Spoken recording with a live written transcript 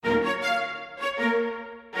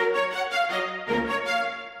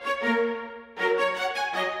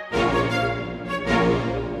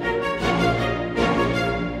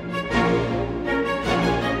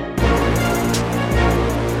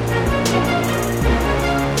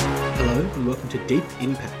welcome to Deep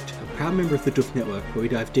Impact, a proud member of the Doof Network, where we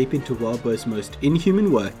dive deep into Wildbow's most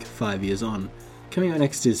inhuman work 5 years on. Coming up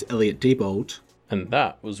next is Elliot Diebold. And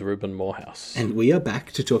that was Ruben Morehouse. And we are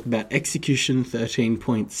back to talk about Execution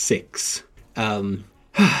 13.6.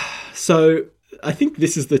 So, I think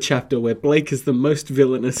this is the chapter where Blake is the most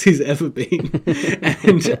villainous he's ever been.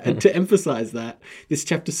 And to emphasise that, this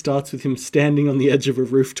chapter starts with him standing on the edge of a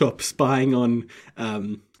rooftop spying on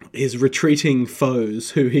his retreating foes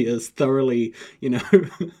who he has thoroughly,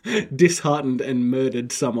 disheartened and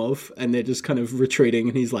murdered some of, and they're just kind of retreating,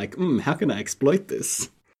 and he's like, how can I exploit this?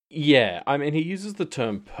 Yeah, I mean, he uses the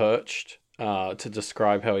term perched to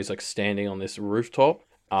describe how he's like standing on this rooftop,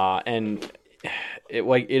 and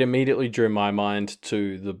it immediately drew my mind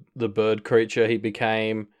to the bird creature he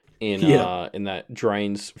became in that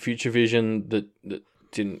Drain's future vision that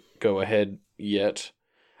didn't go ahead yet.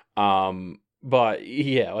 But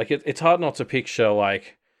yeah, like it's hard not to picture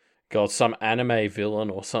like, God, some anime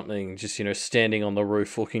villain or something just, standing on the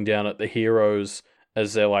roof looking down at the heroes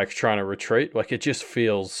as they're like trying to retreat. Like it just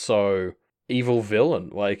feels so evil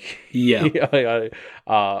villain. Like, yeah.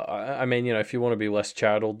 I mean, if you want to be less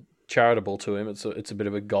charitable to him, it's a bit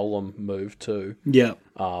of a Golem move too. Yeah.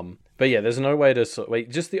 But yeah, there's no way to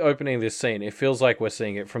just the opening of this scene. It feels like we're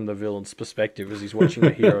seeing it from the villain's perspective as he's watching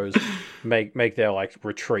the heroes make their like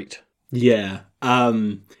retreat. Yeah.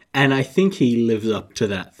 And I think he lives up to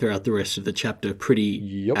that throughout the rest of the chapter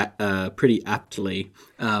pretty aptly.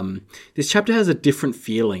 This chapter has a different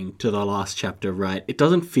feeling to the last chapter, right?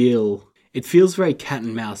 It feels very cat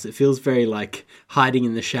and mouse. It feels very like hiding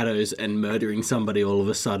in the shadows and murdering somebody all of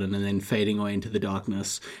a sudden and then fading away into the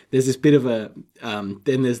darkness. There's this bit of then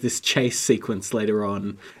there's this chase sequence later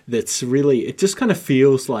on that's really, it just kind of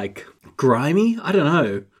feels like grimy. I don't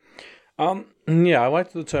know. Yeah, I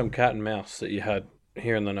liked the term cat and mouse that you had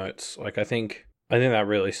here in the notes. Like, I think that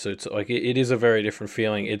really suits it. Like, it is a very different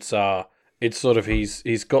feeling. It's sort of,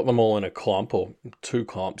 he's got them all in a clump, or two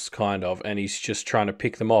clumps, kind of, and he's just trying to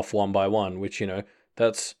pick them off one by one, which,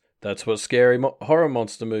 that's what scary horror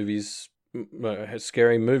monster movies,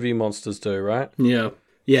 scary movie monsters do, right? Yeah.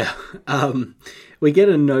 Yeah. We get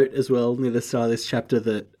a note as well near the start of this chapter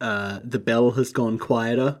that the bell has gone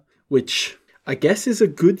quieter, which I guess is a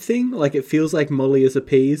good thing. Like, it feels like Molly is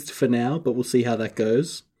appeased for now, but we'll see how that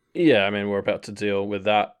goes. Yeah, I mean, we're about to deal with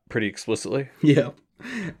that pretty explicitly. Yeah.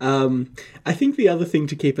 I think the other thing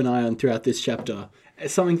to keep an eye on throughout this chapter,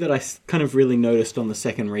 something that I kind of really noticed on the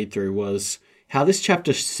second read-through, was how this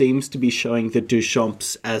chapter seems to be showing the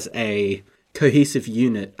Duchamps as a cohesive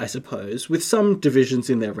unit, I suppose, with some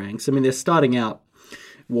divisions in their ranks. I mean, they're starting out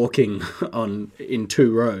walking in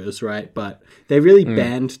two rows, right? But they really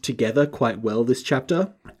band together quite well this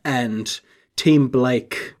chapter, and Team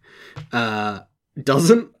Blake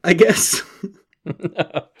doesn't, I guess.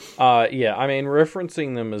 Yeah, I mean,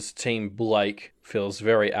 referencing them as Team Blake feels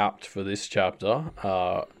very apt for this chapter,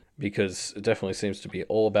 because it definitely seems to be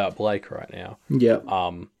all about Blake right now. Yeah.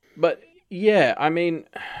 But yeah, I mean,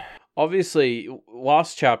 obviously,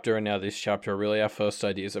 last chapter and now this chapter are really our first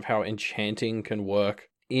ideas of how enchanting can work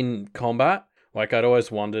in combat. Like, I'd always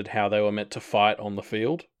wondered how they were meant to fight on the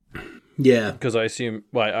field. Yeah. Because I assume,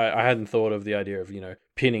 I hadn't thought of the idea of,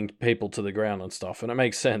 pinning people to the ground and stuff, and it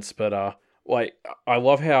makes sense, but, I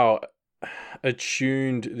love how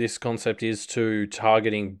attuned this concept is to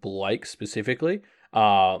targeting Blake specifically,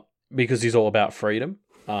 because he's all about freedom.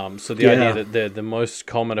 So the idea that the most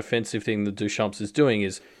common offensive thing that Duchamps is doing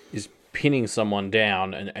is pinning someone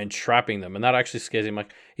down and trapping them, and that actually scares him.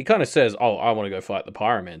 Like, he kind of says, "Oh, I want to go fight the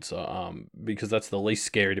pyromancer," because that's the least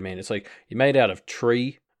scary to me. And it's like, you're made out of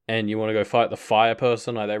tree, and you want to go fight the fire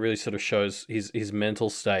person. Like, that really sort of shows his mental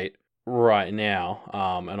state right now.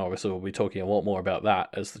 And obviously, we'll be talking a lot more about that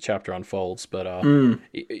as the chapter unfolds. But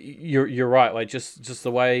you're right. Like, just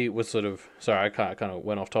the way we're sort of, sorry, I kind of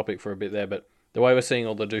went off topic for a bit there, but the way we're seeing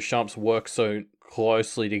all the Duchamps work so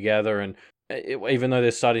closely together, and even though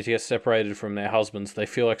they're starting to get separated from their husbands, they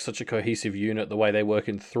feel like such a cohesive unit the way they work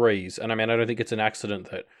in threes. And I mean, I don't think it's an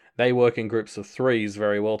accident that they work in groups of threes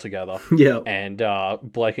very well together. Yeah. And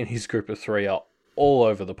Blake and his group of three are all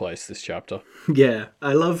over the place this chapter. Yeah,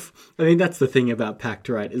 I mean, that's the thing about Pact,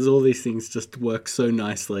 right, is all these things just work so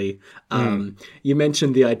nicely. You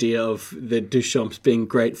mentioned the idea of the Duchamps being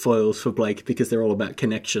great foils for Blake because they're all about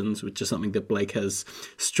connections, which is something that Blake has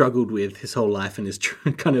struggled with his whole life and is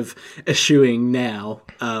kind of eschewing now.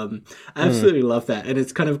 I absolutely love that. And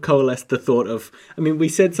it's kind of coalesced the thought of, I mean, we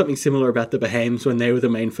said something similar about the Bohemes when they were the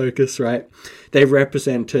main focus, right? They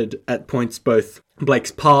represented at points both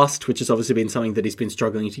Blake's past, which has obviously been something that he's been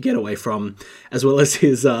struggling to get away from, as well as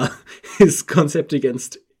his concept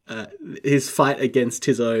against his fight against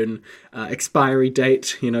his own expiry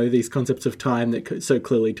date, these concepts of time that so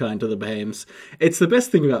clearly tie into the Behemoths. It's the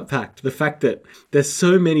best thing about Pact, the fact that there's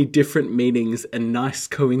so many different meanings and nice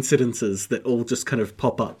coincidences that all just kind of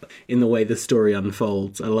pop up in the way the story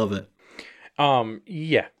unfolds. I love it.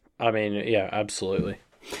 Yeah. I mean, yeah, absolutely.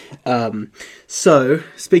 So,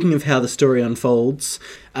 speaking of how the story unfolds,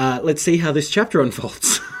 let's see how this chapter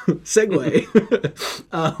unfolds. Segue.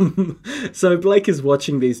 So Blake is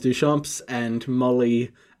watching these Duchamps, and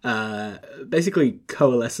Molly basically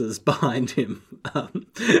coalesces behind him.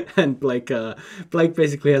 And Blake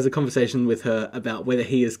basically has a conversation with her about whether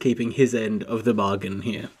he is keeping his end of the bargain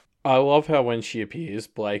here. I love how when she appears,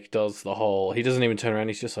 Blake does the whole... He doesn't even turn around,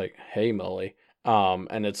 he's just like, "Hey, Molly."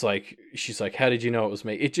 And it's like, she's like, "How did you know it was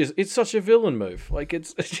me?" It's such a villain move. Like,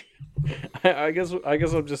 it's... I guess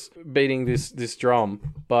I'm just beating this drum,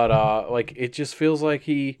 but like, it just feels like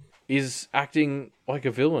he is acting like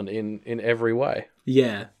a villain in every way.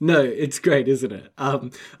 Yeah, no, it's great, isn't it?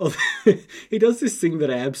 He does this thing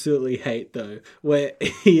that I absolutely hate, though, where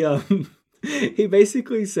he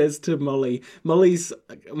basically says to Molly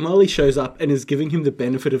shows up and is giving him the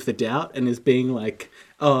benefit of the doubt and is being like,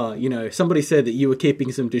 "Oh, somebody said that you were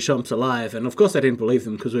keeping some Duchamps alive, and of course I didn't believe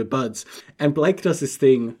them because we're buds." And Blake does this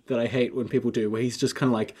thing that I hate when people do, where he's just kind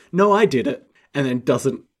of like, "No, I did it," and then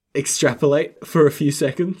doesn't extrapolate for a few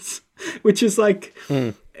seconds, which is like,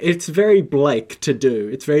 It's very Blake to do.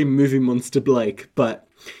 It's very movie monster Blake, but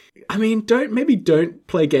I mean, don't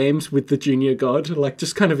play games with the junior god. Like,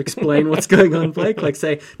 just kind of explain what's going on, Blake. Like,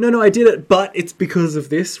 say, no, I did it, but it's because of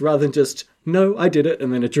this, rather than just, "No, I did it,"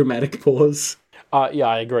 and then a dramatic pause. Yeah,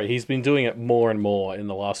 I agree. He's been doing it more and more in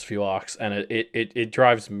the last few arcs, and it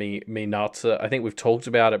drives me nuts. I think we've talked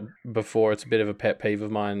about it before. It's a bit of a pet peeve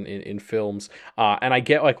of mine in films. And I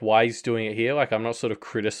get like why he's doing it here. Like, I'm not sort of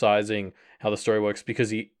criticizing how the story works,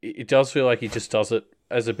 because it does feel like he just does it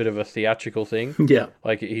as a bit of a theatrical thing. Yeah.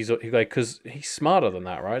 Like, because he's smarter than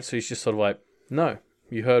that, right? So he's just sort of like, "No,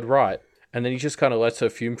 you heard right." And then he just kind of lets her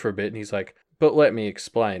fume for a bit, and he's like, "But let me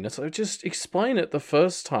explain." It's like, just explain it the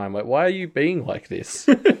first time. Like, why are you being like this?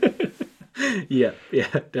 Yeah,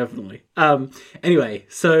 definitely. Anyway,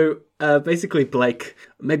 so basically Blake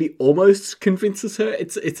maybe almost convinces her.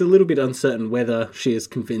 It's a little bit uncertain whether she is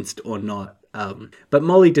convinced or not. But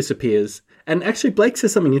Molly disappears. And actually Blake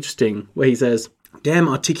says something interesting where he says, "Damn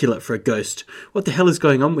articulate for a ghost. What the hell is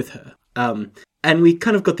going on with her?" And we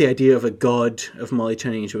kind of got the idea of a god, of Molly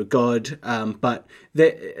turning into a god, but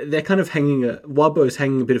they're kind of Wabbo's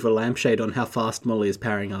hanging a bit of a lampshade on how fast Molly is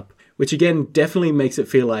powering up, which again definitely makes it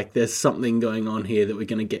feel like there's something going on here that we're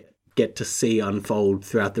going to get to see unfold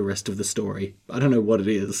throughout the rest of the story. I don't know what it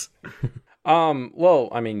is. Well,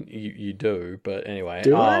 I mean, you do, but anyway.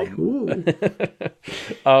 Do I? Ooh.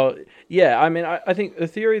 Yeah, I mean, I think the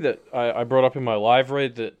theory that I brought up in my live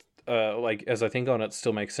read that, like, as I think on it,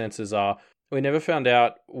 still makes sense is, we never found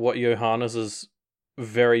out what Johannes's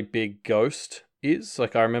very big ghost is.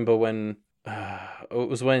 Like, I remember when it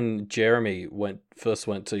was when Jeremy first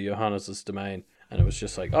went to Johannes's domain, and it was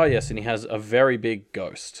just like, oh yes, and he has a very big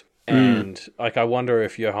ghost. And like, I wonder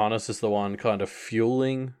if Johannes is the one kind of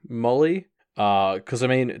fueling Molly, because I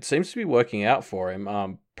mean, it seems to be working out for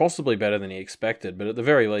him, possibly better than he expected. But at the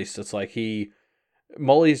very least, it's like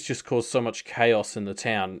Molly's just caused so much chaos in the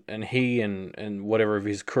town, and he and whatever of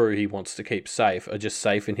his crew he wants to keep safe are just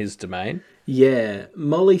safe in his domain. Yeah,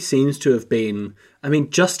 Molly seems to have been, I mean,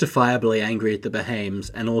 justifiably angry at the Behemoths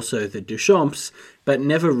and also the Duchamps, but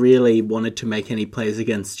never really wanted to make any plays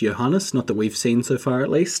against Johannes, not that we've seen so far at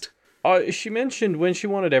least. She mentioned when she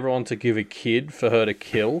wanted everyone to give a kid for her to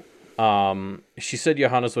kill, she said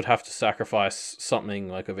Johannes would have to sacrifice something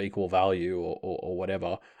like of equal value or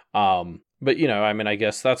whatever. But, I mean, I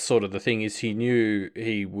guess that's sort of the thing, is he knew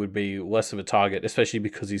he would be less of a target, especially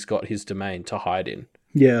because he's got his domain to hide in.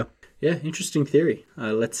 Yeah. Yeah, interesting theory.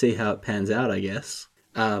 Let's see how it pans out, I guess.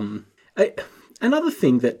 Another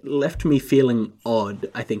thing that left me feeling odd,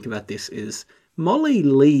 I think, about this is Molly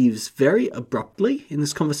leaves very abruptly in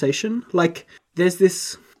this conversation. Like, there's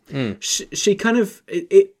this... She kind of...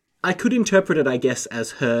 I could interpret it, I guess,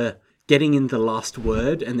 as her getting in the last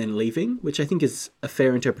word and then leaving, which I think is a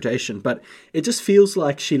fair interpretation, but it just feels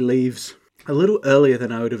like she leaves a little earlier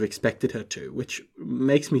than I would have expected her to, which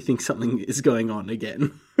makes me think something is going on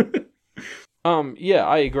again. Yeah,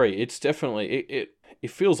 I agree. It's definitely,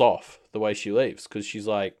 it feels off the way she leaves, because she's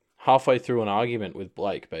like halfway through an argument with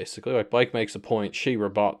Blake, basically. Like, Blake makes a point, she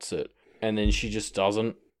rebuts it, and then she just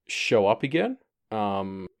doesn't show up again.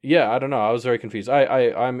 Yeah, I don't know. I was very confused.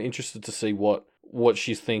 I'm interested to see what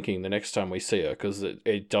she's thinking the next time we see her, because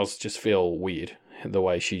it does just feel weird the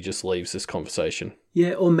way she just leaves this conversation.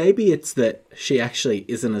 Yeah, or maybe it's that she actually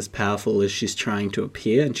isn't as powerful as she's trying to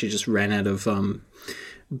appear, and she just ran out of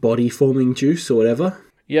body forming juice or whatever.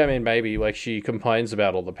 Yeah, I mean, maybe, like, she complains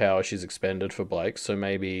about all the power she's expended for Blake, so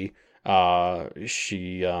maybe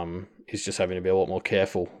she is just having to be a lot more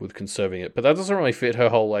careful with conserving it. But that doesn't really fit her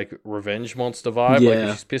whole, like, revenge monster vibe. Yeah. Like,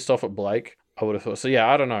 if she's pissed off at Blake, I would have thought. So, yeah,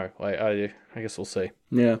 I don't know. Like, I guess we'll see.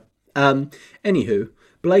 Yeah. Anywho,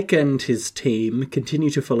 Blake and his team continue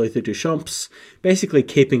to follow the Duchamps, basically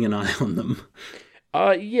keeping an eye on them.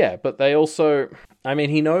 Yeah, but they also... I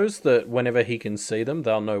mean, he knows that whenever he can see them,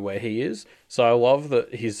 they'll know where he is. So I love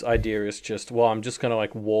that his idea is just, well, I'm just going to,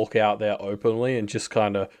 like, walk out there openly and just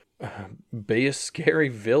kind of be a scary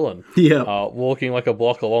villain. Yeah. Walking, like, a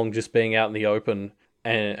block along, just being out in the open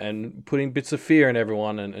and putting bits of fear in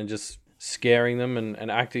everyone and just scaring them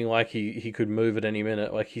and acting like he could move at any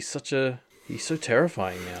minute. Like, he's so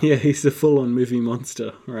terrifying now. Yeah, he's a full-on movie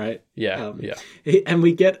monster, right? Yeah, And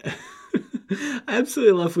we get... I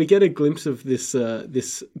absolutely love. We get a glimpse of this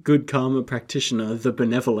good karma practitioner, the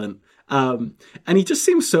benevolent, and he just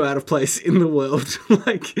seems so out of place in the world.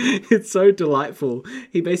 Like, it's so delightful.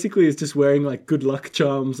 He basically is just wearing like good luck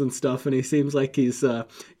charms and stuff, and he seems like he's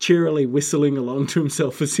cheerily whistling along to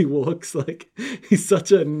himself as he walks. Like, he's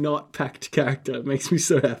such a not Pact character. It makes me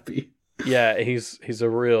so happy. Yeah, he's a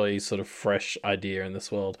really sort of fresh idea in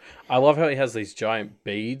this world. I love how he has these giant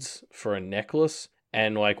beads for a necklace.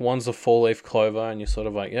 And, like, one's a four-leaf clover, and you're sort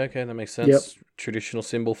of like, yeah, okay, that makes sense. Yep. Traditional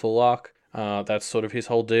symbol for luck. That's sort of his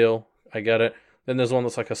whole deal. I get it. Then there's one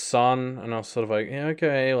that's like a sun, and I was sort of like, yeah,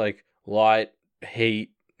 okay, like, light,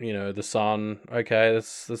 heat, you know, the sun. Okay,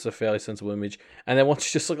 that's a fairly sensible image. And then one's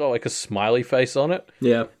just got, like, a smiley face on it.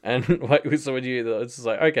 Yeah. And, like, so when it's just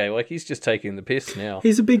like, okay, like, he's just taking the piss now.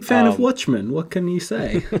 He's a big fan of Watchmen. What can you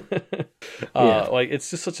say? Like, it's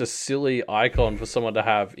just such a silly icon for someone to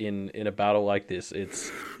have in a battle like this.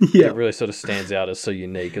 It really sort of stands out as so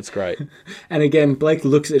unique. It's great. And again, Blake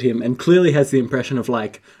looks at him and clearly has the impression of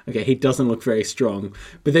like, okay, he doesn't look very strong.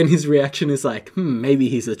 But then his reaction is like, maybe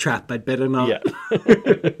he's a trap. I'd better not. Yeah.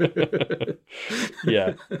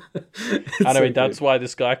 Yeah. And I mean, that's why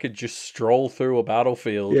this guy could just stroll through a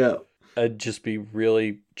battlefield. Yeah. And just be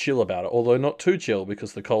really chill about it. Although not too chill,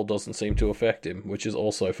 because the cold doesn't seem to affect him, which is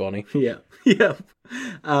also funny. Yeah. Yeah.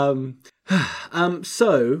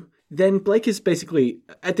 So then Blake is basically,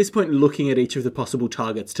 at this point, looking at each of the possible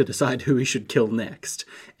targets to decide who he should kill next.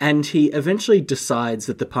 And he eventually decides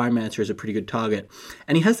that the Pyromancer is a pretty good target.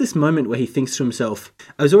 And he has this moment where he thinks to himself,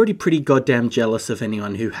 I was already pretty goddamn jealous of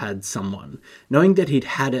anyone who had someone. Knowing that he'd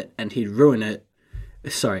had it and he'd ruined it,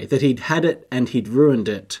 that he'd had it and he'd ruined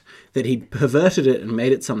it, that he'd perverted it and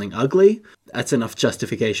made it something ugly, that's enough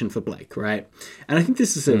justification for Blake, right? And I think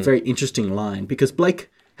this is a very interesting line, because Blake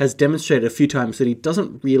has demonstrated a few times that he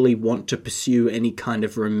doesn't really want to pursue any kind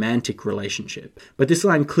of romantic relationship. But this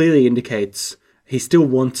line clearly indicates he still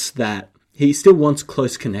wants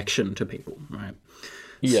close connection to people, right?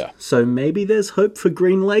 Yeah. So maybe there's hope for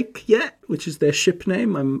Green Lake yet, which is their ship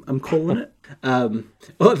name, I'm calling it.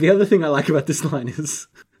 The other thing I like about this line is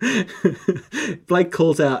Blake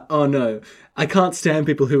calls out, oh no, I can't stand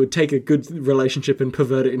people who would take a good relationship and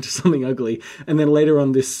pervert it into something ugly. And then later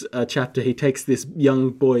on this chapter, he takes this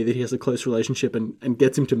young boy that he has a close relationship and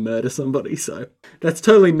gets him to murder somebody. So that's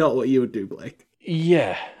totally not what you would do, Blake.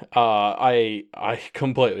 Yeah, I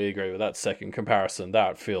completely agree with that second comparison.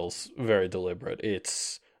 That feels very deliberate.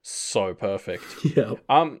 It's so perfect. Yeah.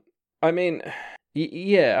 I mean,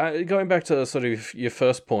 yeah, going back to sort of your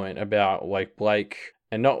first point about, like, Blake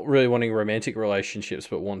and not really wanting romantic relationships,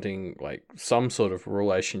 but wanting, like, some sort of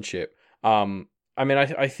relationship. I mean,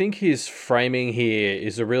 I think his framing here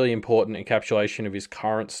is a really important encapsulation of his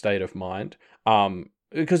current state of mind.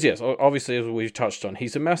 Because, yes, obviously, as we've touched on,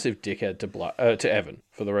 he's a massive dickhead to Evan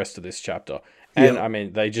for the rest of this chapter. And, I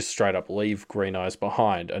mean, they just straight up leave Green Eyes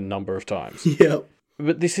behind a number of times. Yep.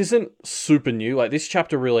 But this isn't super new. Like, this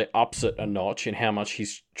chapter really ups it a notch in how much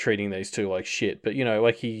he's treating these two like shit. But, you know,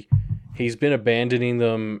 like, he's been abandoning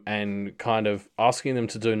them and kind of asking them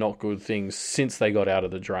to do not good things since they got out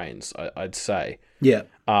of the drains, I'd say. Yeah.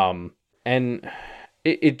 And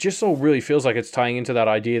it just all really feels like it's tying into that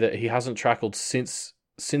idea that he hasn't trackled since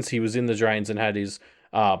he was in the drains and had his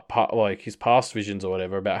his past visions or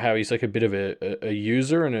whatever about how he's like a bit of a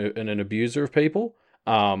user and an abuser of people.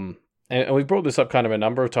 And we've brought this up kind of a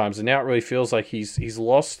number of times, and now it really feels like he's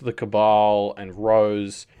lost the Cabal and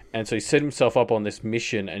Rose, and so he set himself up on this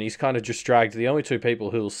mission, and he's kind of just dragged the only two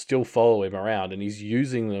people who will still follow him around, and he's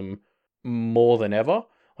using them more than ever.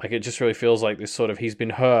 Like, it just really feels like this sort of, he's been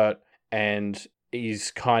hurt, and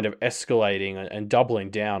he's kind of escalating and doubling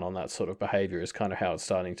down on that sort of behavior is kind of how it's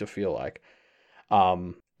starting to feel like.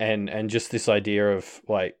 And just this idea of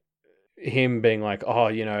like him being like,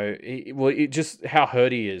 oh, just how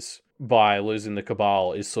hurt he is by losing the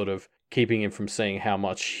Cabal is sort of keeping him from seeing how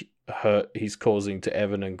much hurt he's causing to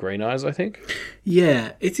Evan and Green Eyes, I think.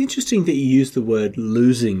 Yeah, it's interesting that you use the word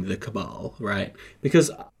losing the Cabal, right?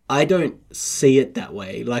 Because I don't see it that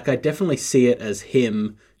way. Like, I definitely see it as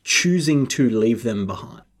him choosing to leave them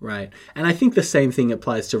behind, right? And I think the same thing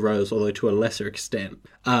applies to Rose, although to a lesser extent.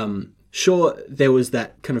 Sure, there was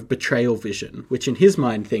that kind of betrayal vision, which in his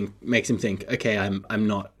mind makes him think, okay,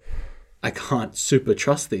 I can't super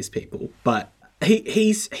trust these people, but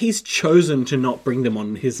he's chosen to not bring them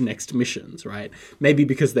on his next missions, right? Maybe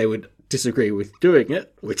because they would disagree with doing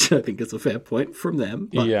it, which I think is a fair point from them.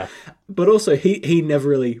 But, yeah. But also, he never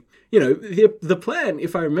really... the plan,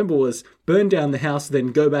 if I remember, was burn down the house, then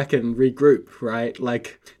go back and regroup, right?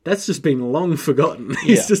 Like, that's just been long forgotten.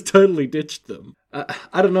 He's just totally ditched them.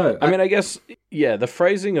 I don't know. I mean, I guess, yeah, the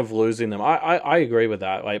phrasing of losing them, I agree with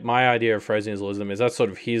that. Like, my idea of phrasing as losing them is that's sort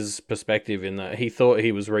of his perspective in that he thought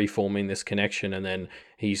he was reforming this connection, and then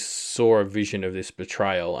he saw a vision of this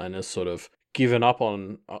betrayal and has sort of given up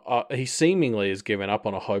on... he seemingly has given up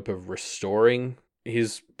on a hope of restoring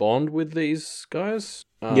his bond with these guys.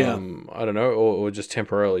 I don't know, or just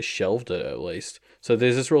temporarily shelved it at least. So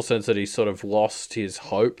there's this real sense that he's sort of lost his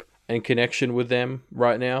hope and connection with them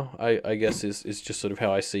right now, I guess is just sort of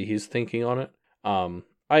how I see his thinking on it.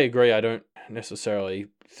 I agree, I don't necessarily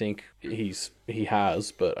think he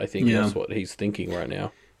has, but I think that's what he's thinking right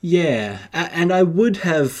now. Yeah, and I would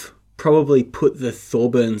have probably put the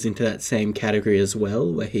Thorburns into that same category as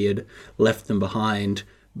well, where he had left them behind,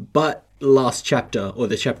 but last chapter, or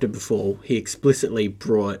the chapter before, he explicitly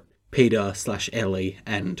brought Peter/Ellie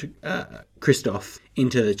and Christoph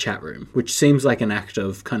into the chat room, which seems like an act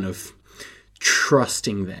of kind of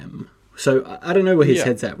trusting them. So I don't know where his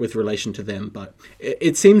head's at with relation to them, but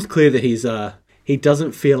it seems clear that he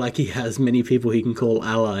doesn't feel like he has many people he can call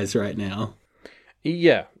allies right now.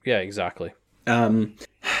 Yeah, exactly.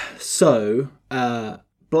 So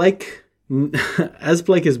Blake... As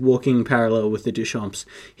Blake is walking parallel with the Duchamps,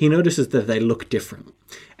 he notices that they look different.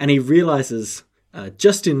 And he realizes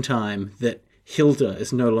just in time that Hilda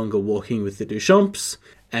is no longer walking with the Duchamps.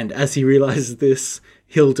 And as he realizes this,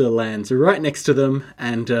 Hilda lands right next to them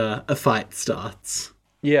and a fight starts.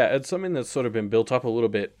 Yeah, it's something that's sort of been built up a little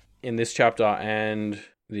bit in this chapter and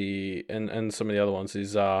some of the other ones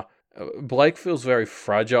is Blake feels very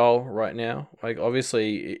fragile right now. Like,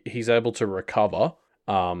 obviously, he's able to recover.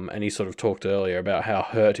 And he sort of talked earlier about how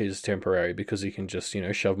hurt is temporary because he can just,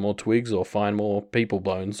 shove more twigs or find more people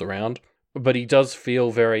bones around. But he does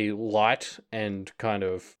feel very light and kind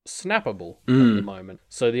of snappable at the moment.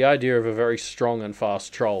 So the idea of a very strong and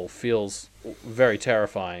fast troll feels very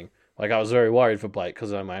terrifying. Like, I was very worried for Blake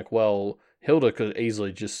because I'm like, well, Hilda could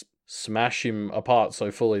easily just smash him apart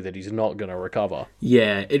so fully that he's not going to recover.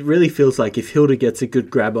 Yeah, it really feels like if Hilda gets a good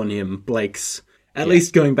grab on him, Blake's at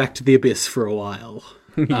least going back to the abyss for a while.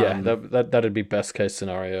 Yeah, that'd be best case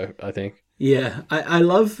scenario, I think. Yeah, I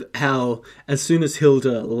love how as soon as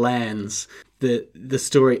Hilda lands, the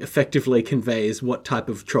story effectively conveys what type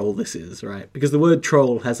of troll this is, right? Because the word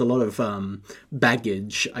troll has a lot of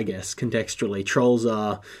baggage, I guess, contextually. Trolls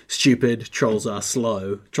are stupid, trolls are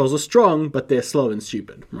slow. Trolls are strong, but they're slow and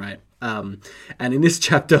stupid, right? And in this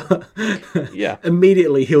chapter,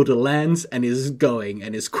 immediately Hilda lands and is going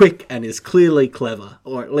and is quick and is clearly clever,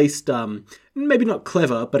 or at least maybe not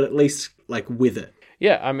clever, but at least like with it.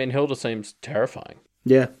 Yeah, I mean, Hilda seems terrifying.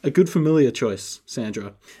 Yeah, a good familiar choice,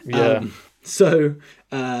 Sandra. Yeah. So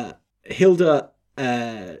Hilda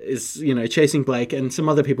is, chasing Blake, and some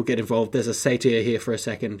other people get involved. There's a satyr here for a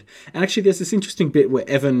second. And actually, there's this interesting bit where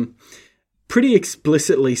Evan pretty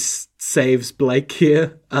explicitly saves Blake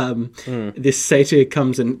here. This satyr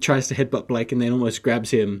comes and tries to headbutt Blake and then almost grabs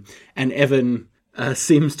him. And Evan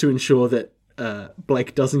seems to ensure that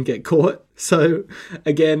Blake doesn't get caught. So,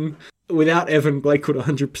 again, without Evan, Blake would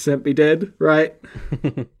 100% be dead, right?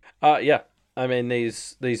 Yeah. I mean,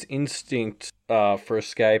 these instinct for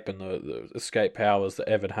escape and the escape powers that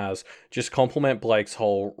Evan has just complement Blake's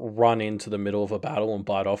whole run into the middle of a battle and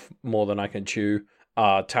bite off more than I can chew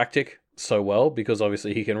tactic so well, because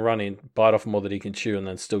obviously he can run in, bite off more than he can chew, and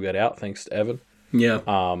then still get out thanks to Evan. Yeah.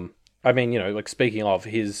 I mean, like, speaking of,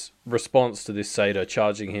 his response to this satyr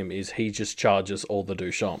charging him is he just charges all the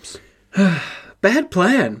Duchamps. Bad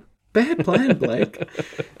plan, Blake.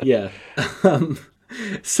 Yeah.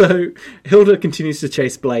 So Hilda continues to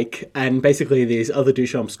chase Blake, and basically these other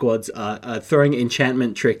Duchamp squads are throwing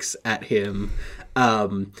enchantment tricks at him.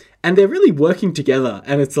 And they're really working together,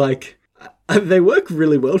 and it's like, they work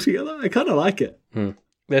really well together. I kind of like it.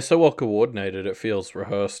 They're so well coordinated, it feels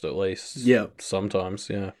rehearsed at least. Yeah. Sometimes,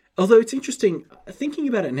 yeah. Although it's interesting, thinking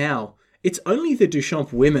about it now, it's only the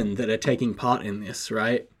Duchamp women that are taking part in this,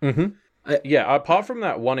 right? Mm-hmm. Yeah, apart from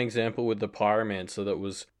that one example with the pyromancer that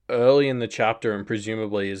was early in the chapter and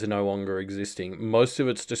presumably is no longer existing, most of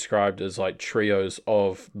it's described as like trios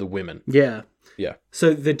of the women. Yeah. Yeah.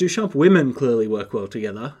 So the Duchamp women clearly work well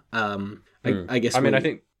together. I guess.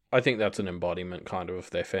 I think that's an embodiment kind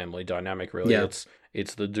of their family dynamic. Really, Yeah.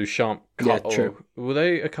 it's the Duchamp. Yeah, true. Were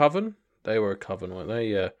they a coven? They were a coven, weren't they?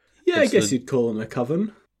 Yeah. Yeah, I guess you'd call them a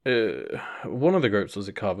coven. One of the groups was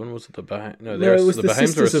a coven. Was it the Bahams? No, it was the the Bahams are a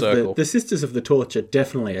sisters of circle. the Sisters of the Torch are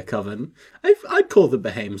definitely a coven. I'd call the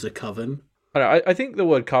Bahams a coven. I think the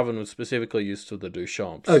word coven was specifically used to the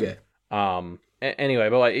Duchamps. Okay. Anyway,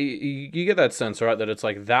 but like you get that sense, right? That it's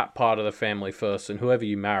like that part of the family first, and whoever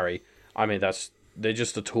you marry, I mean, they're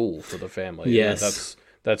just a tool for the family. Yes.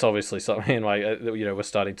 That's obviously something like, we're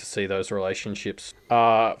starting to see those relationships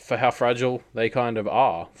for how fragile they kind of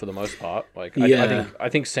are for the most part. Like, I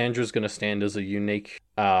think Sandra's going to stand as a unique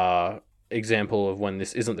example of when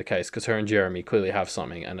this isn't the case, because her and Jeremy clearly have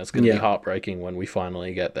something, and it's going to be heartbreaking when we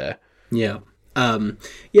finally get there. Yeah.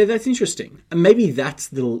 Yeah, that's interesting. And maybe that's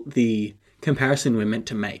the comparison we're meant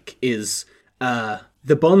to make is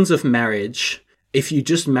the bonds of marriage. If you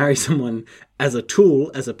just marry someone as a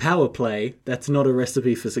tool, as a power play, that's not a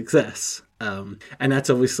recipe for success. And that's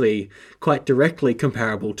obviously quite directly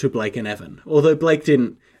comparable to Blake and Evan. Although Blake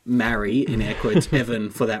didn't marry, in air quotes, Evan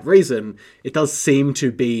for that reason, it does seem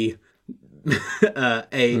to be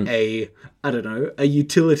a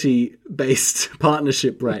utility-based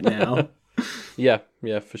partnership right now. Yeah,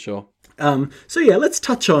 for sure. So yeah, let's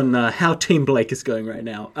touch on how Team Blake is going right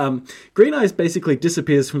now. Green Eyes basically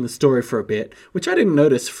disappears from the story for a bit, which I didn't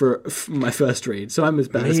notice for my first read, so I'm as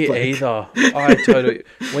bad as Blake. Me either. I totally...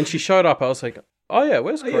 When she showed up, I was like, oh yeah,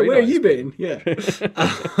 where's Green Eyes? Where have you been? Yeah.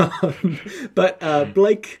 But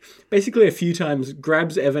Blake basically a few times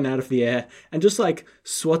grabs Evan out of the air and just like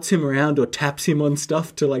swats him around or taps him on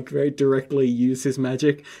stuff to like very directly use his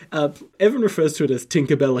magic. Evan refers to it as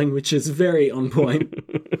Tinkerbelling, which is very on point.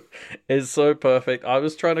 It's so perfect. I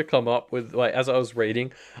was trying to come up with, like, as I was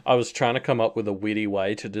reading, I was trying to come up with a witty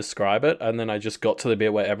way to describe it, and then I just got to the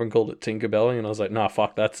bit where Evan called it Tinkerbelling, and I was like, nah,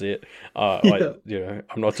 fuck, that's it. I'm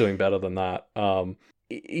not doing better than that.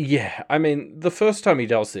 Yeah, I mean, the first time he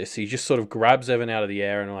does this, he just sort of grabs Evan out of the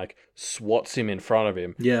air and, like, swats him in front of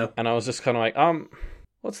him. Yeah. And I was just kind of like,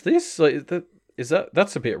 what's this? Like,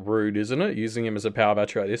 that's a bit rude, isn't it? Using him as a power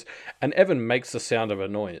battery like this. And Evan makes the sound of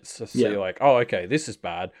annoyance. So you're like, oh, okay, this is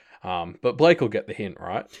bad. But Blake will get the hint,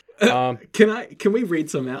 right? Can we read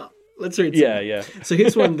some out? Let's read some. Yeah. So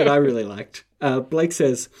here's one that I really liked. Blake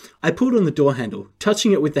says, I pulled on the door handle,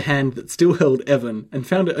 touching it with the hand that still held Evan, and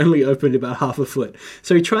found it only opened about half a foot.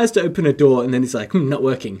 So he tries to open a door, and then he's like, not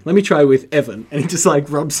working. Let me try with Evan. And he just like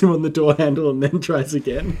rubs him on the door handle and then tries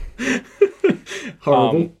again.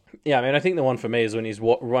 Horrible. Yeah, I mean, I think the one for me is when he's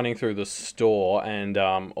running through the store and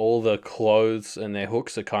all the clothes and their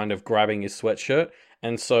hooks are kind of grabbing his sweatshirt.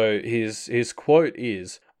 And so his quote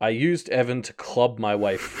is, I used Evan to club my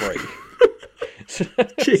way free.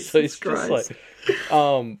 Jesus so he's Christ. just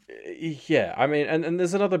like, yeah, I mean, and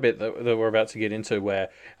there's another bit that we're about to get into where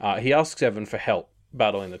he asks Evan for help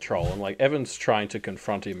battling the troll. And like Evan's trying to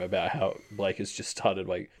confront him about how Blake has just started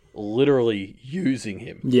like literally using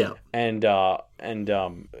him. Yeah. And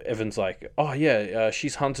Evan's like, oh yeah,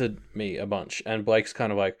 she's hunted me a bunch. And Blake's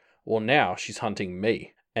kind of like, well, now she's hunting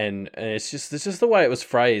me. And it's just the way it was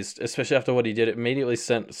phrased, especially after what he did. It immediately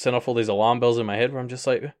sent off all these alarm bells in my head where I'm just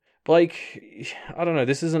like, Blake, I don't know,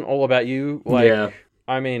 this isn't all about you. Like, yeah.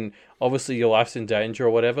 I mean, obviously your life's in danger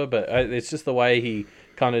or whatever, but it's just the way he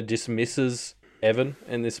kind of dismisses Evan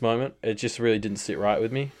in this moment. It just really didn't sit right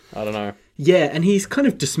with me. I don't know. Yeah, and he's kind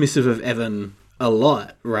of dismissive of Evan a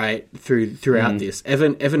lot, right? Throughout this,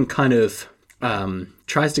 Evan kind of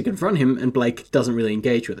tries to confront him, and Blake doesn't really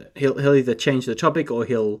engage with it. He'll either change the topic or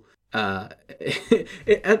he'll at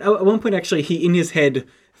one point actually he in his head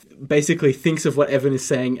basically thinks of what Evan is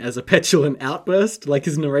saying as a petulant outburst. Like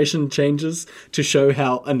his narration changes to show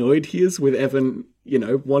how annoyed he is with Evan,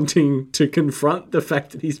 wanting to confront the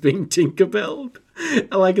fact that he's being Tinkerbelled.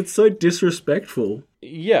 Like it's so disrespectful.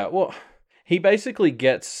 Yeah, well, he basically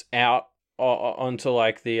gets out onto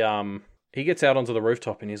like the he gets out onto the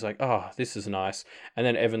rooftop and he's like, oh, this is nice. And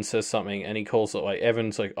then Evan says something and he calls it like,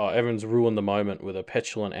 Evan's like, oh, Evan's ruined the moment with a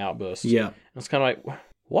petulant outburst. Yeah. And it's kind of like,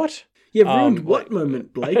 what? Yeah, ruined what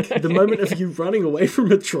moment, Blake? The moment of you running away from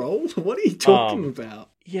a troll? What are you talking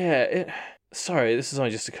about? Yeah, sorry, this has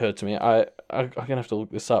only just occurred to me. I'm gonna have to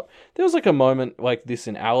look this up. There was like a moment like this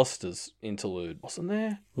in Alistair's interlude, wasn't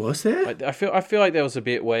there? Was there? I feel like there was a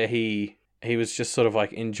bit where he was just sort of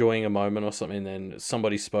like enjoying a moment or something, and then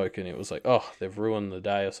somebody spoke, and it was like, oh, they've ruined the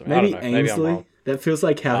day or something. Maybe I don't know. Ainsley? Maybe I'm wrong. That feels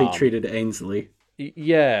like how he treated Ainsley.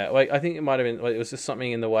 Yeah, like I think it might have been. Like, it was just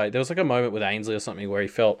something in the way. There was like a moment with Ainsley or something where he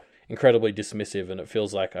felt incredibly dismissive, and it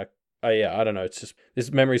feels like I don't know. It's just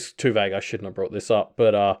this memory's too vague. I shouldn't have brought this up,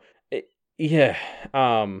 but yeah.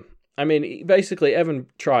 I mean, basically, Evan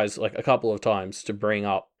tries like a couple of times to bring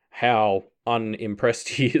up how unimpressed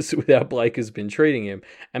he is with how Blake has been treating him,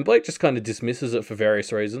 and Blake just kind of dismisses it for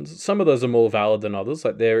various reasons. Some of those are more valid than others.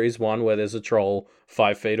 Like there is one where there's a troll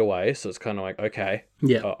 5 feet away, so it's kind of like, okay,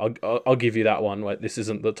 yeah, I'll give you that one. Like this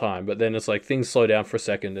isn't the time. But then it's like things slow down for a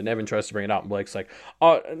second, and Evan tries to bring it up, and Blake's like,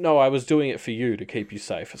 oh no, I was doing it for you to keep you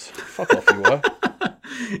safe. It's, fuck off, you were.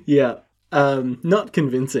 Yeah, not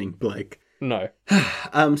convincing, Blake. No.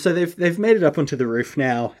 So they've made it up onto the roof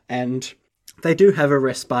now, and they do have a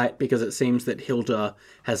respite because it seems that Hilda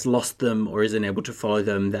has lost them or isn't able to follow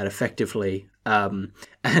them that effectively. In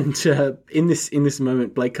this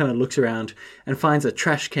moment, Blake kind of looks around and finds a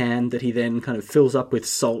trash can that he then kind of fills up with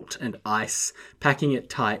salt and ice, packing it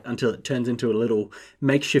tight until it turns into a little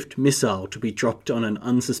makeshift missile to be dropped on an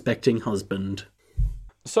unsuspecting husband.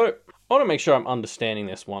 So I want to make sure I'm understanding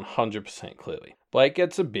this 100% clearly. Blake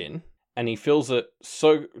gets a bin, and he fills it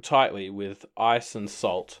so tightly with ice and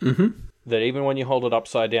salt that even when you hold it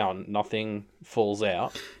upside down, nothing falls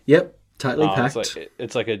out. Yep, tightly packed.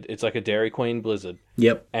 It's like a Dairy Queen blizzard.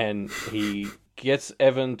 Yep. And he gets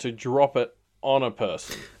Evan to drop it on a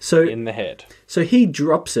person in the head. So he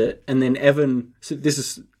drops it, and then Evan... So this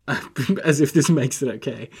is... as if this makes it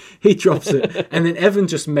okay. He drops it, and then Evan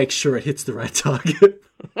just makes sure it hits the right target.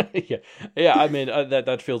 yeah. I mean,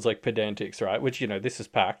 that feels like pedantics, right? Which, this is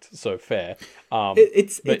Pact, so fair.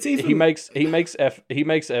 It's even... He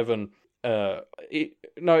makes Evan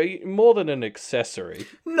more than an accessory.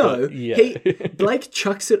 No, yeah. Blake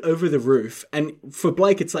chucks it over the roof, and for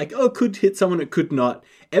Blake, it's like, oh, it could hit someone, it could not.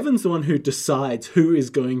 Evan's the one who decides who is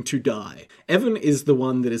going to die. Evan is the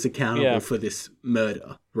one that is accountable for this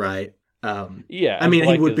murder, right? I mean,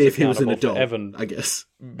 Blake he would be if he was an accountable adult, for Evan I guess.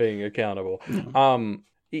 Being accountable.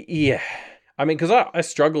 Yeah. I mean, because I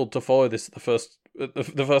struggled to follow this the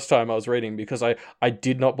first time I was reading, because I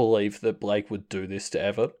did not believe that Blake would do this to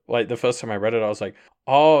Evan. Like, the first time I read it, I was like,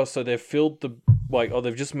 oh, so they've filled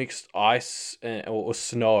they've just mixed ice or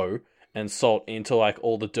snow and salt into, like,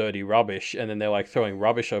 all the dirty rubbish, and then they're, like, throwing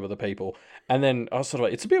rubbish over the people. And then I was sort of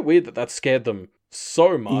like, it's a bit weird that scared them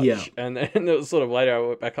so much. Yeah. And then it was sort of later, I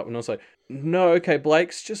went back up and I was like, no, okay,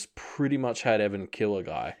 Blake's just pretty much had Evan kill a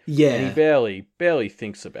guy. Yeah. And he barely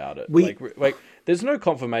thinks about it. Like, there's no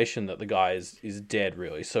confirmation that the guy is dead,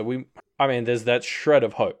 really. So there's that shred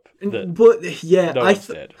of hope that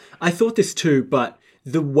dead. I thought this too, but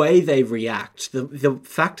the way they react, the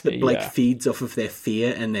fact that Blake feeds off of their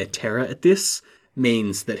fear and their terror at this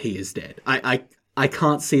means that he is dead. I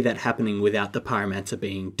can't see that happening without the pyromancer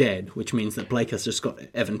being dead, which means that Blake has just got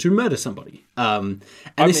Evan to murder somebody. Look,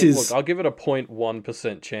 I'll give it a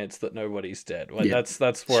 0.1% chance that nobody's dead. Like,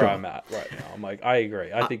 that's where I'm at right now. I'm like, I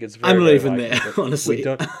agree. I think it's very, I'm not even there, honestly.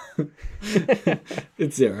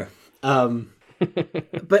 It's 0.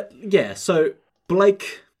 But yeah, so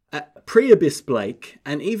Blake, pre-Abyss Blake,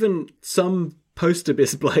 and even some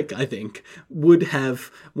post-Abyss Blake, I think, would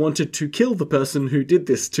have wanted to kill the person who did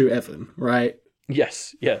this to Evan, right?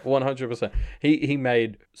 Yes, yeah, 100%. He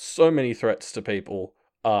made so many threats to people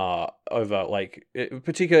over, like,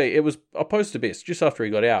 particularly, it was a post-Abyss, just after he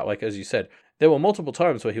got out, like, as you said, there were multiple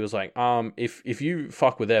times where he was like, if you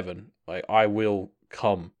fuck with Evan, like, I will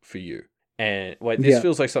come for you. And, like, this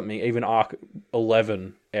feels like something, even Arc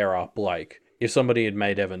 11 era Blake, if somebody had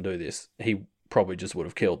made Evan do this, he probably just would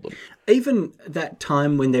have killed them. Even that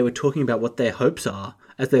time when they were talking about what their hopes are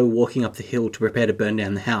as they were walking up the hill to prepare to burn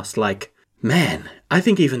down the house, like, man, I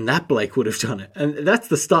think even that Blake would have done it. And that's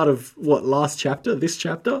the start of, last chapter? This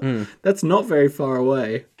chapter? That's not very far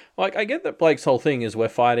away. Like, I get that Blake's whole thing is we're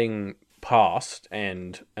fighting past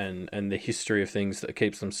and the history of things that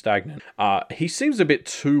keeps them stagnant. He seems a bit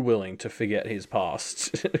too willing to forget his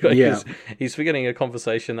past. He's forgetting a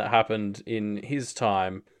conversation that happened in his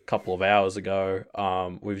time couple of hours ago.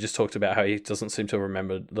 We've just talked about how he doesn't seem to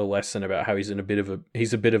remember the lesson about how he's a bit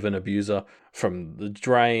of an abuser from the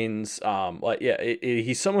drains.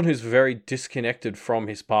 He's someone who's very disconnected from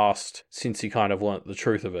his past since he kind of learnt the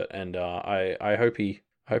truth of it, and I hope he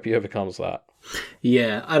overcomes that.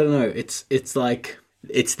 Yeah, I don't know. It's like,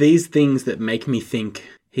 it's these things that make me think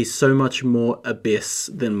he's so much more Abyss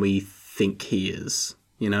than we think he is,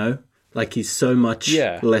 you know? Like he's so much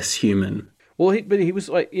less human. Well, but he was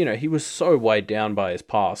like, he was so weighed down by his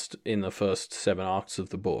past in the first 7 arcs of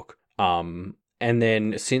the book. And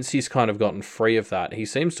then since he's kind of gotten free of that, he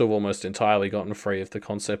seems to have almost entirely gotten free of the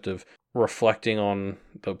concept of reflecting on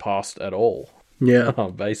the past at all. Yeah.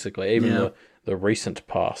 Basically, even the recent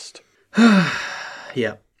past.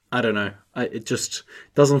 Yeah. I don't know. It just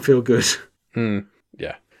doesn't feel good.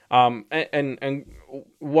 Yeah. And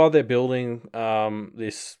while they're building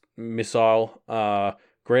this missile,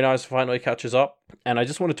 Green Eyes finally catches up. And I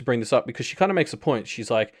just wanted to bring this up because she kind of makes a point.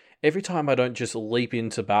 She's like, every time I don't just leap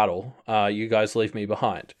into battle, you guys leave me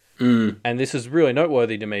behind. And this is really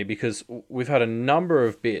noteworthy to me because we've had a number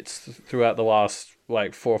of bits throughout the last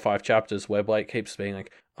 4 or 5 chapters where Blake keeps being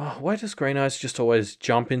like, oh, why does Green Eyes just always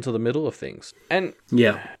jump into the middle of things? And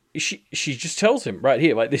she just tells him right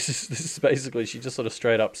here, this is basically, she just sort of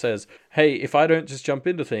straight up says, hey, if I don't just jump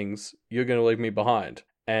into things, you're going to leave me behind.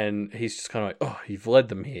 And he's just kind of like, oh, you've led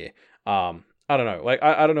them here. I don't know.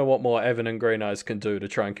 I don't know what more Evan and Green Eyes can do to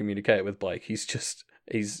try and communicate with Blake. He's just,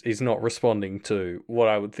 he's not responding to what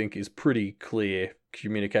I would think is pretty clear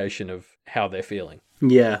communication of how they're feeling.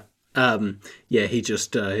 Yeah. He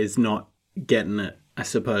just is not getting it, I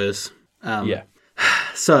suppose.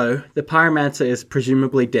 So the pyromancer is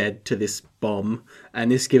presumably dead to this bomb,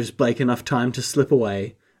 and this gives Blake enough time to slip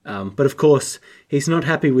away. But of course, he's not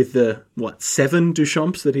happy with the, 7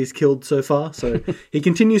 Duchamps that he's killed so far, so he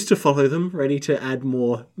continues to follow them, ready to add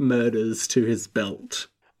more murders to his belt.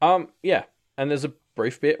 Yeah, and there's a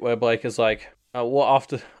brief bit where Blake is like,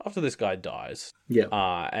 after this guy dies,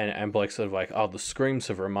 and Blake's sort of like, oh, the screams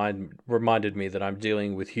have reminded me that I'm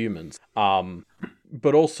dealing with humans.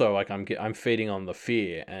 But also, I'm feeding on the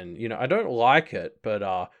fear, and, I don't like it,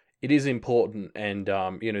 but it is important, and,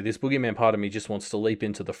 this boogeyman part of me just wants to leap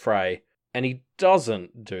into the fray, and he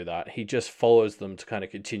doesn't do that. He just follows them to kind of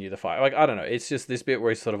continue the fight. I don't know, it's just this bit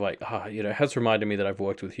where he's sort of like, it has reminded me that I've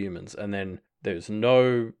worked with humans, and then there's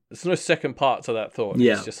no second part to that thought.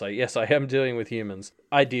 Yeah. It's just like, yes, I am dealing with humans.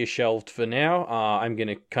 Idea shelved for now. I'm going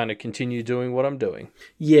to kind of continue doing what I'm doing.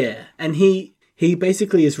 Yeah, and he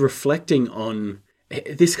basically is reflecting on...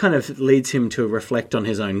 This kind of leads him to reflect on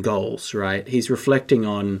his own goals, right? He's reflecting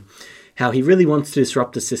on how he really wants to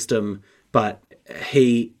disrupt the system, but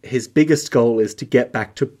his biggest goal is to get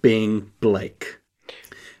back to being Blake.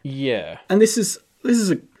 Yeah. And this is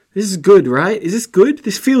good, right? Is this good?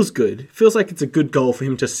 This feels good. It feels like it's a good goal for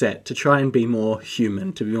him to set, to try and be more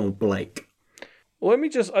human, to be more Blake. Well, I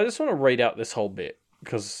just want to read out this whole bit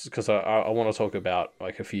because I want to talk about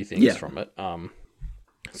a few things from it.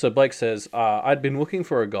 So Blake says, I'd been looking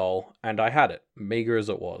for a goal, and I had it, meager as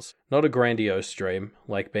it was. Not a grandiose dream,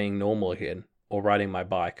 like being normal again, or riding my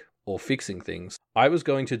bike, or fixing things. I was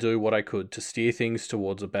going to do what I could to steer things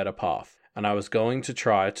towards a better path, and I was going to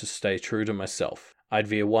try to stay true to myself. I'd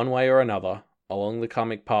veer one way or another, along the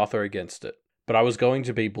karmic path or against it. But I was going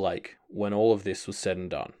to be Blake, when all of this was said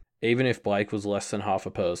and done, even if Blake was less than half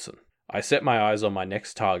a person. I set my eyes on my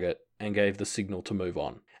next target, and gave the signal to move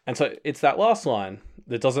on. And so it's that last line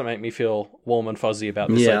that doesn't make me feel warm and fuzzy about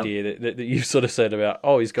this idea that you sort of said about,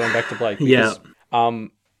 oh, he's going back to Blake. Because,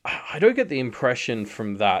 I don't get the impression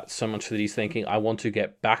from that so much that he's thinking, I want to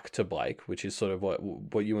get back to Blake, which is sort of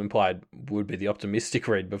what you implied would be the optimistic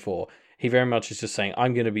read before. He very much is just saying,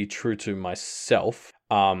 I'm going to be true to myself.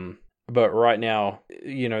 But right now,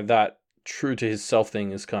 that true to his self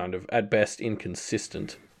thing is kind of, at best,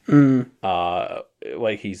 inconsistent. He's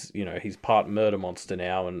part murder monster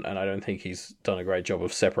now, and I don't think he's done a great job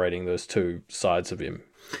of separating those two sides of him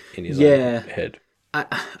in his own head.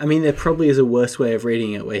 I mean, there probably is a worse way of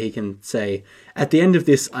reading it, where he can say, at the end of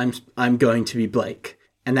this, I'm going to be Blake,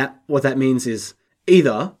 and what that means is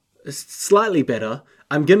either slightly better,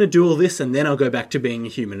 I'm going to do all this and then I'll go back to being a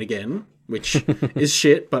human again, which is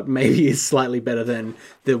shit, but maybe is slightly better than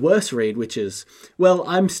the worse read, which is, well,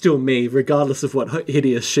 I'm still me, regardless of what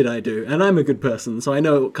hideous shit I do, and I'm a good person, so I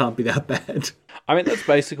know it can't be that bad. I mean, that's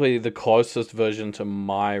basically the closest version to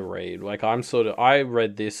my read. I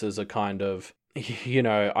read this as a kind of,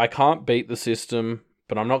 I can't beat the system,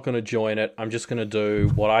 but I'm not going to join it. I'm just going to do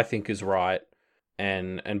what I think is right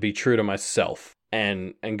and be true to myself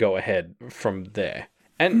and go ahead from there.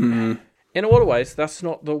 And in a lot of ways, that's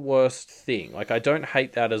not the worst thing. I don't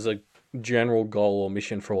hate that as a general goal or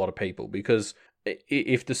mission for a lot of people, because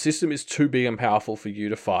if the system is too big and powerful for you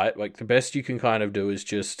to fight, the best you can kind of do is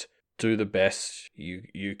just do the best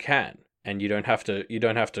you can, and you don't have to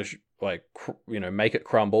make it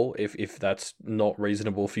crumble if that's not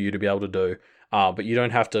reasonable for you to be able to do. But you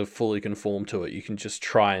don't have to fully conform to it. You can just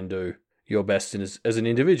try and do your best as an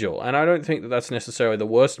individual. And I don't think that that's necessarily the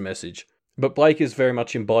worst message, But Blake is very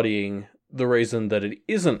much embodying the reason that it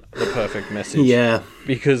isn't the perfect message. Yeah.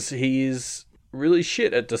 Because he is really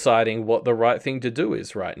shit at deciding what the right thing to do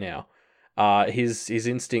is right now. His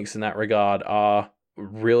instincts in that regard are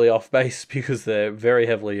really off base because they're very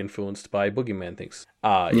heavily influenced by boogeyman things,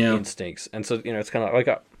 instincts. And so, it's kind of like,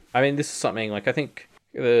 this is something like, I think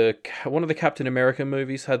one of the Captain America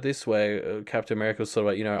movies had this, where Captain America was sort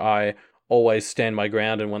of like, I always stand my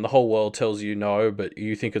ground, and when the whole world tells you no, but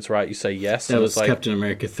you think it's right, you say yes. That was like, Captain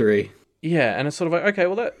America 3. Yeah, and it's sort of like, okay,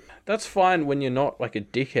 well, that's fine when you're not like a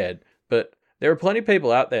dickhead, but there are plenty of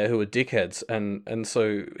people out there who are dickheads, and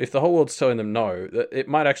so if the whole world's telling them no, it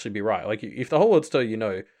might actually be right. Like, if the whole world's telling you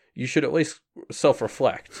no, you should at least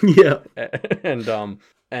self-reflect. Yeah. So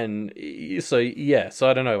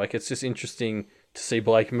I don't know, like, it's just interesting to see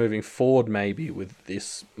Blake moving forward maybe with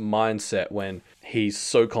this mindset when he's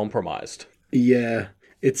so compromised. Yeah.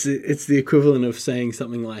 It's the equivalent of saying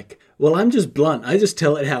something like, well, I'm just blunt. I just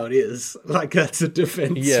tell it how it is. Like, that's a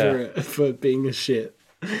defense for being a shit.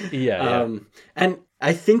 Yeah. And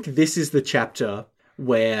I think this is the chapter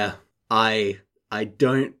where I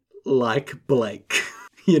don't like Blake.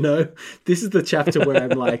 This is the chapter where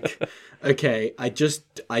I'm like, okay, I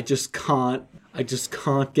just can't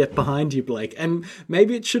get behind you, Blake. And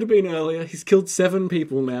maybe it should have been earlier. He's killed 7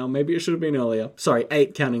 people now. Maybe it should have been earlier. Sorry,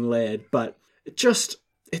 8 counting Laird. But I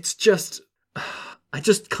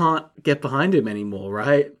just can't get behind him anymore,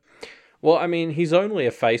 right? Well, he's only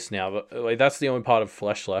a face now, but like, that's the only part of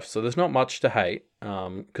flesh left, so there's not much to hate,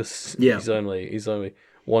 because he's only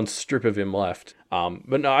one strip of him left.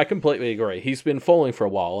 But no, I completely agree. He's been falling for a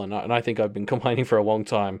while, and I think I've been complaining for a long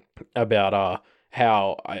time about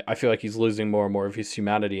how I feel like he's losing more and more of his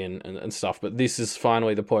humanity and stuff. But this is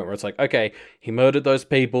finally the point where it's like, okay, he murdered those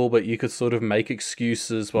people, but you could sort of make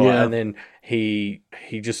excuses. And then he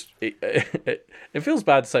just... It feels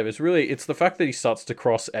bad to say, but it's the fact that he starts to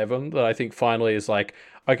cross Evan that I think finally is like,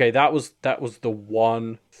 okay, that was the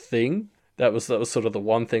one thing. That was sort of the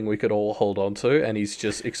one thing we could all hold on to, and he's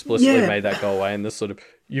just explicitly made that go away. And this sort of,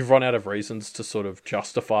 you've run out of reasons to sort of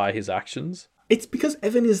justify his actions. It's because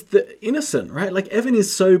Evan is the innocent, right? Like, Evan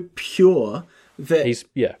is so pure that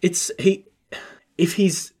if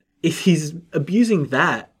he's abusing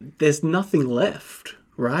that, there's nothing left,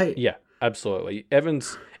 right? Yeah, absolutely.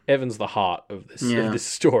 Evan's the heart of this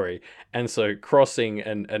story, and so crossing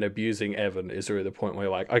and abusing Evan is really the point where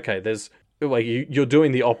you're like, okay, there's like you're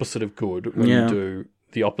doing the opposite of good when you do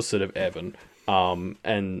the opposite of Evan,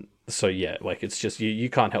 and so like it's just you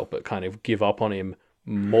can't help but kind of give up on him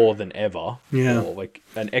more than ever, or like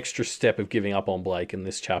an extra step of giving up on Blake in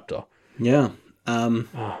this chapter. And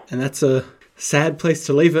that's a sad place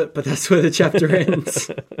to leave it, but that's where the chapter ends.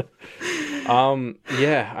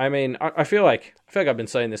 I feel like I've been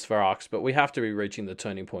saying this for arcs, but we have to be reaching the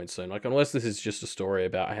turning point soon. Like, unless this is just a story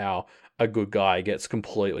about how a good guy gets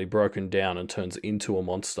completely broken down and turns into a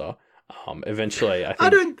monster, eventually I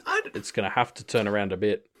think it's going to have to turn around a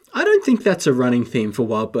bit. I don't think that's a running theme for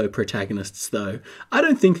Wildbow protagonists, though. I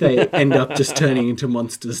don't think they end up just turning into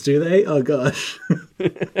monsters, do they? Oh, gosh.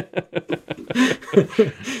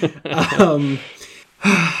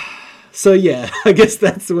 So, yeah, I guess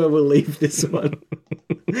that's where we'll leave this one.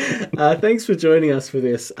 Thanks for joining us for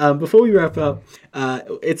this. Before we wrap up,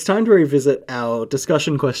 it's time to revisit our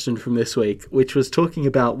discussion question from this week, which was talking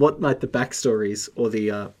about what might the backstories or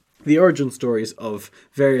the origin stories of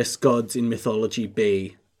various gods in mythology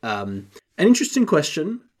be. An interesting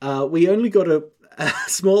question. We only got a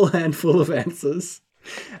small handful of answers,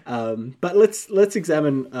 but let's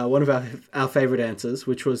examine one of our favorite answers,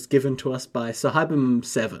 which was given to us by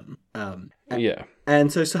Sahibim7.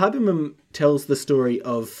 And so Sahibim tells the story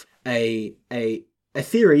of a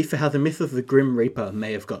theory for how the myth of the Grim Reaper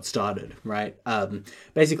may have got started, right?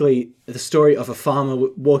 Basically, the story of a farmer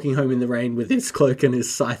walking home in the rain with his cloak and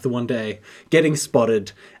his scythe one day, getting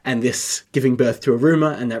spotted, and this giving birth to a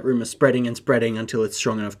rumour, and that rumour spreading and spreading until it's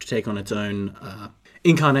strong enough to take on its own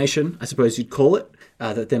incarnation, I suppose you'd call it,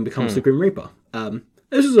 that then becomes the Grim Reaper.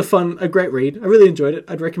 This was a great read. I really enjoyed it.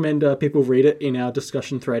 I'd recommend people read it in our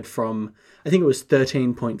discussion thread from, I think it was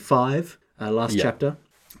 13.5, last chapter.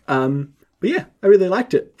 But yeah, I really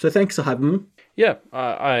liked it. So thanks for having me. Yeah,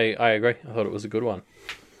 I agree. I thought it was a good one.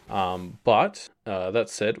 But that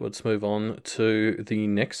said, let's move on to the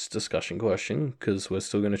next discussion question, because we're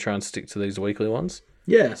still going to try and stick to these weekly ones.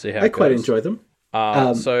 Yeah, see how I quite enjoy them.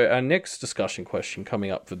 So our next discussion question coming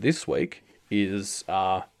up for this week is...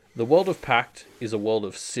 the world of Pact is a world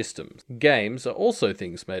of systems. Games are also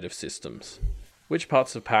things made of systems. Which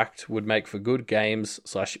parts of Pact would make for good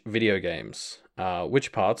games/video games?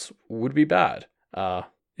 Which parts would be bad?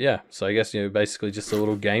 Yeah, so I guess, basically just a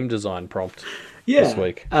little game design prompt Yeah. this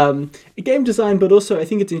week. Game design, but also I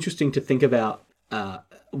think it's interesting to think about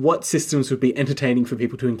what systems would be entertaining for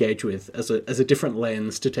people to engage with as a different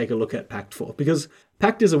lens to take a look at Pact for. Because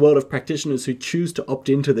Pact is a world of practitioners who choose to opt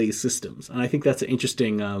into these systems. And I think that's an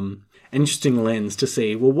interesting lens to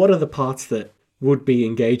see, well, what are the parts that would be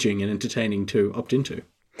engaging and entertaining to opt into?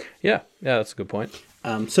 Yeah, that's a good point.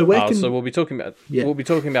 So we'll be talking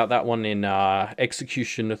about that one in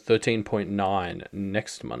Execution 13.9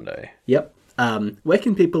 next Monday. Yep. Where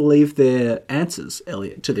can people leave their answers,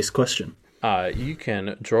 Elliot, to this question? You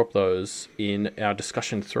can drop those in our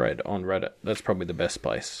discussion thread on Reddit. That's probably the best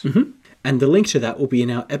place. Mm-hmm. And the link to that will be in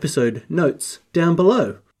our episode notes down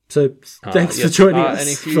below. So thanks for joining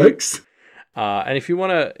us, folks. And if you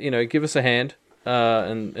want to, give us a hand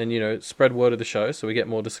and spread word of the show so we get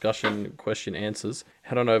more discussion, question, answers,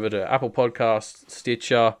 head on over to Apple Podcasts,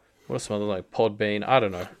 Stitcher, what are some other, like Podbean, I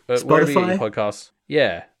don't know. Spotify? Wherever you get your podcasts.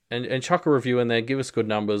 Yeah. And chuck a review in there, give us good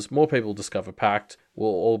numbers, more people discover Pact, we'll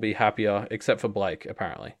all be happier, except for Blake,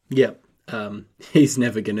 apparently. Yep. He's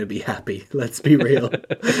never going to be happy, let's be real.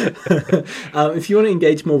 If you want to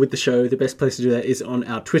engage more with the show, the best place to do that is on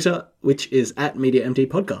our Twitter, which is @MediaMD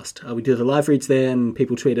Podcast. We do the live reads there, and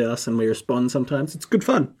people tweet at us, and we respond sometimes. It's good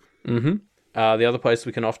fun. Mm-hmm. The other place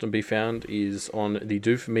we can often be found is on the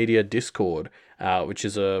Doof Media Discord, which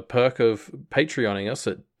is a perk of Patreoning us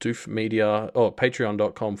at patreon.com/Doof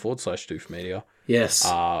Media. Yes.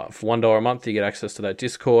 For $1 a month, you get access to that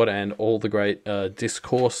Discord and all the great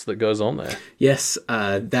discourse that goes on there. Yes,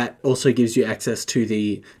 that also gives you access to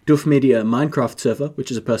the Doof Media Minecraft server, which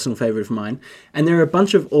is a personal favorite of mine. And there are a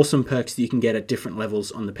bunch of awesome perks that you can get at different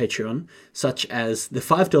levels on the Patreon, such as the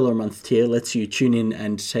 $5 a month tier lets you tune in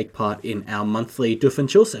and take part in our monthly Doof and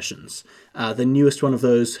Chill sessions. The newest one of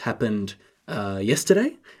those happened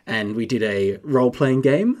yesterday, and we did a role-playing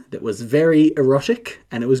game that was very erotic,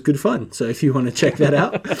 and it was good fun. So if you want to check that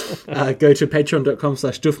out, go to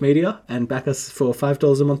patreon.com/doofmedia and back us for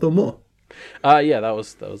 $5 a month or more. Yeah, that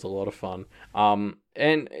was a lot of fun. And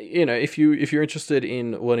if you're interested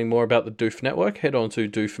in learning more about the Doof Network, head on to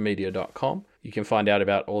doofmedia.com. You can find out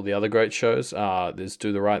about all the other great shows. There's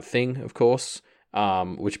Do the Right Thing, of course,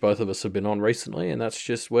 which both of us have been on recently, and that's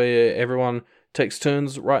just where everyone takes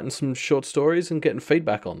turns writing some short stories and getting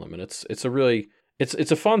feedback on them, and it's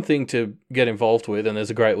a fun thing to get involved with, and there's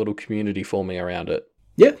a great little community forming around it.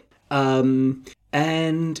 Yeah.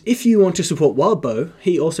 And if you want to support Wildbow,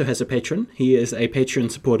 he also has a Patreon. He is a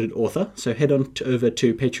Patreon-supported author, so head on over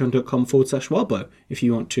to patreon.com/Wildbow if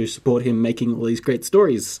you want to support him making all these great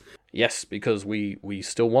stories. Yes, because we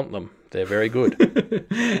still want them. They're very good.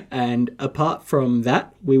 And apart from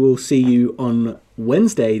that, we will see you on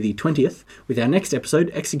Wednesday the 20th with our next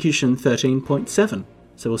episode, Execution 13.7.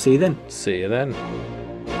 So we'll see you then. See you then.